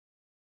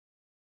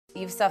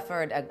You've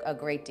suffered a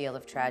great deal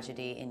of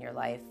tragedy in your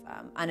life,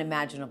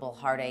 unimaginable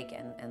heartache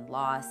and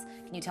loss.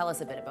 Can you tell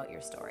us a bit about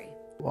your story?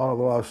 Well, I've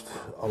lost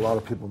a lot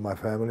of people in my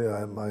family.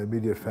 My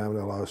immediate family,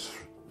 I lost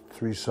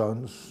 3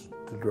 sons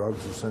to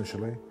drugs,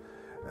 essentially.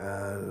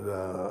 And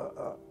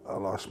I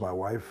lost my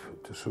wife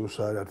to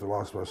suicide after I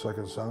lost my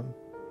 2nd son.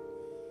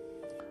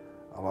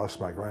 I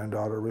lost my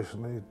granddaughter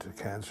recently to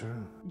cancer.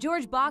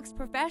 George boxed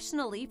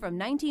professionally from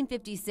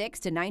 1956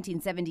 to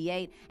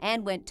 1978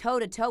 and went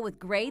toe-to-toe with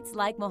greats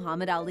like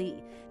Muhammad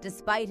Ali.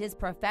 Despite his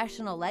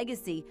professional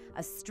legacy,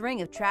 a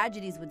string of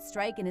tragedies would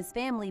strike in his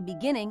family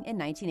beginning in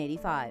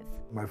 1985.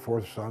 My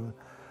 4th son,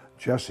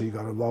 Jesse,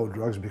 got involved with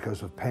drugs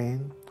because of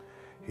pain.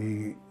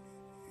 He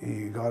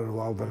got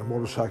involved in a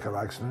motorcycle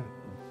accident,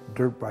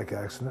 dirt bike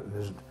accident,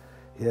 and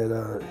he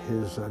had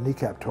his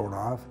kneecap torn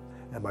off.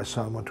 And my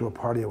son went to a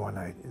party one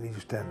night in the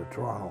East End of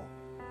Toronto,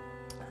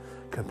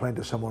 complained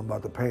to someone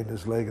about the pain in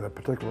his leg, and in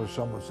particular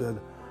someone said,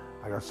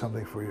 "I got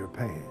something for your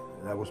pain."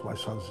 And that was my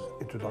son's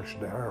introduction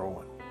to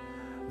heroin.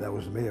 That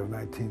was May of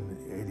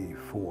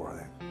 1984, I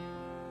think.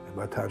 And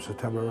by the time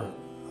September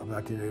of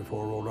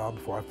 1984 rolled around,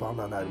 before I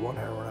found out I had 1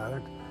 heroin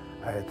addict,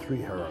 I had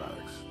 3 heroin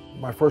addicts.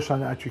 My first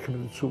son actually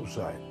committed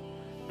suicide.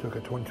 Took a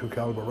 .22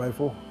 caliber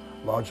rifle,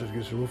 lodged it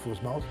against the roof of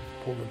his mouth,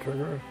 pulled the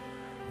trigger,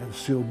 and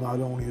sealed not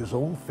only his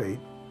own fate,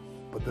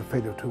 but the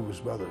fate of 2 of his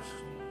brothers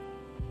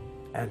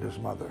and his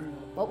mother.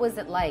 What was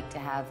it like to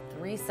have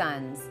 3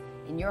 sons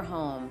in your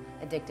home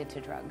addicted to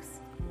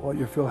drugs? Well,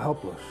 you feel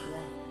helpless.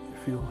 You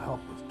feel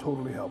helpless,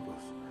 totally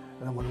helpless.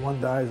 And when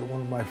one dies,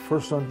 when my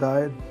first son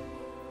died,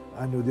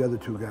 I knew the other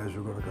 2 guys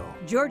were going to go.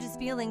 George's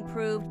feeling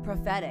proved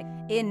prophetic.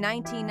 In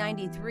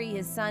 1993,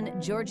 his son,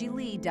 Georgie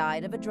Lee,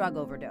 died of a drug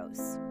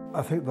overdose.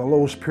 I think the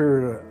lowest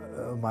period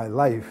of my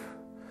life,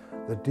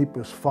 the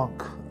deepest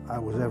funk I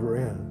was ever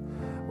in,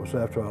 was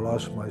after I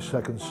lost my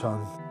 2nd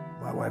son.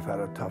 My wife had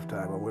a tough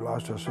time. When we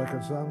lost our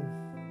 2nd son,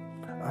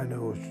 I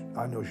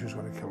knew she was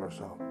going to kill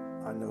herself.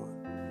 I knew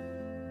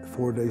it.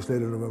 4 days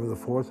later, November the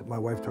 4th, my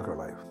wife took her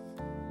life.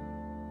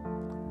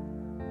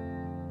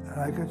 And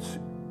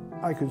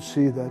I could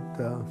see that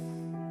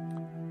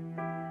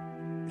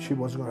she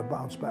wasn't going to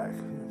bounce back.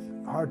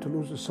 Hard to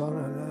lose a son,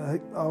 and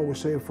I always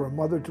say for a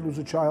mother to lose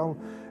a child,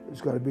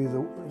 it's got to be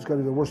the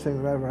worst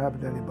thing that ever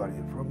happened to anybody,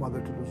 for a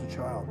mother to lose a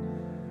child.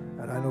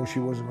 And I know she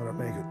wasn't going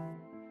to make it.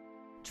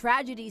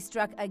 Tragedy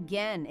struck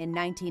again in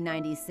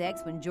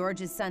 1996 when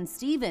George's son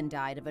Stephen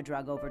died of a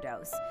drug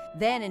overdose.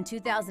 Then in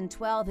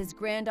 2012, his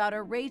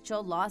granddaughter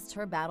Rachel lost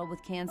her battle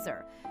with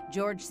cancer.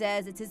 George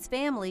says it's his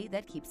family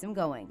that keeps him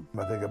going.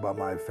 I think about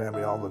my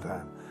family all the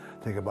time.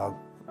 I think about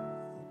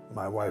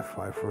my wife,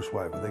 my first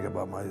wife. I think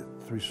about my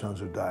 3 sons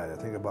who died. I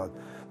think about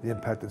the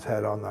impact it's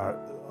had on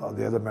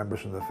the other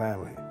members in the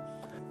family.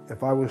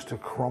 If I was to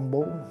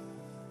crumble,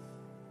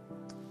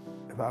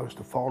 if I was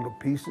to fall to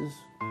pieces,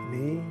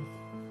 me,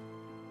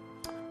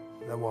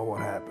 then what would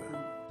happen?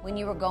 When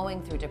you were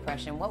going through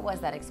depression, what was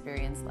that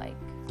experience like?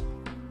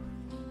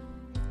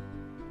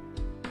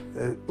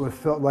 It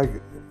felt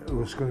like it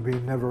was going to be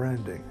never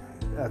ending.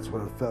 That's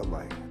what it felt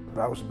like.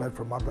 I was in bed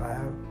for a month and a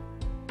half.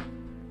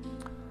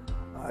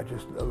 I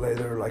just lay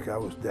there like I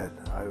was dead.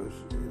 I was,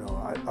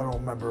 I don't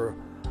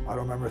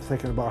remember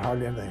thinking about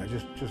hardly anything. I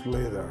just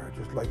lay there,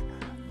 just like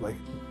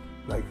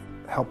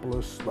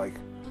helpless, like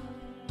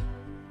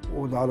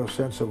without a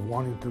sense of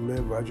wanting to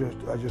live. I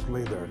just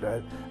lay there,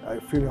 I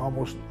feeling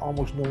almost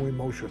no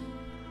emotion,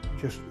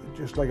 just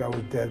like I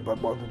was dead,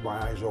 but with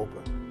my eyes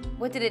open.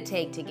 What did it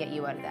take to get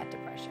you out of that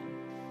depression?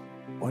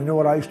 Well, you know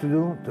what I used to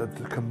do to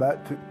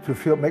combat,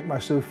 to make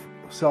myself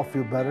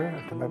feel better,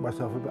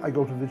 I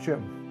go to the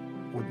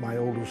gym with my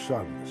oldest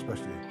son,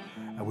 especially,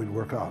 and we'd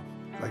work out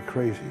like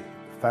crazy,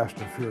 fast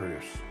and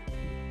furious.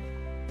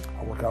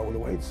 I work out with the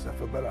weights. I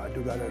feel better. I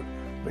do that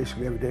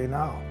basically every day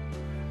now.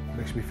 It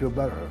makes me feel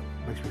better.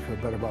 It makes me feel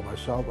better about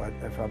myself.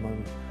 If I'm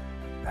in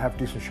half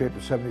decent shape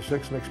at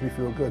 76, it makes me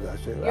feel good. I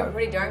say that. You're in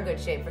pretty darn good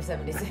shape for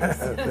 76.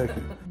 Thank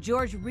you.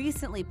 George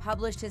recently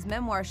published his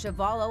memoir,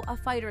 Chuvalo, A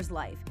Fighter's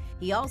Life.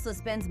 He also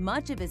spends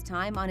much of his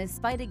time on his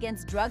Fight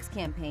Against Drugs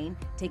campaign,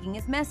 taking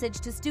his message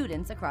to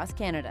students across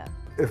Canada.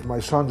 If my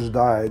sons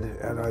died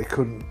and I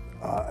couldn't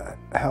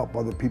help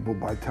other people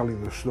by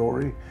telling the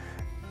story,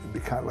 it'd be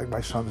kind of like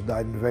my sons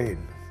died in vain.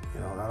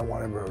 And I don't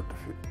want ever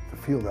to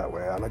feel that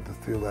way. I like to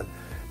feel that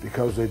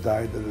because they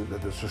died,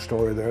 that there's a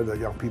story there that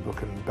young people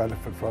can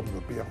benefit from,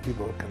 that young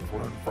people can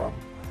learn from.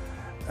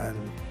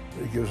 And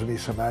it gives me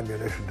some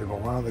ammunition to go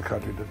around the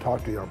country to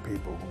talk to young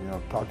people,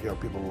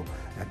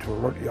 and to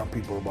alert young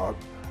people about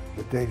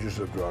the dangers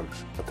of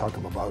drugs. I talk to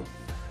them about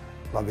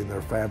loving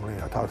their family.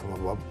 I talk to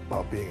them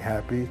about being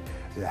happy.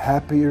 The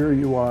happier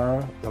you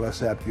are, the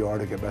less apt you are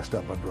to get messed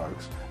up on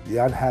drugs. The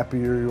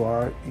unhappier you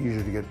are,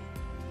 easier to get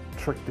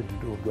tricked into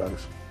doing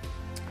drugs.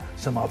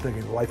 Somehow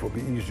thinking life will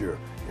be easier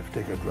if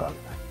you take a drug.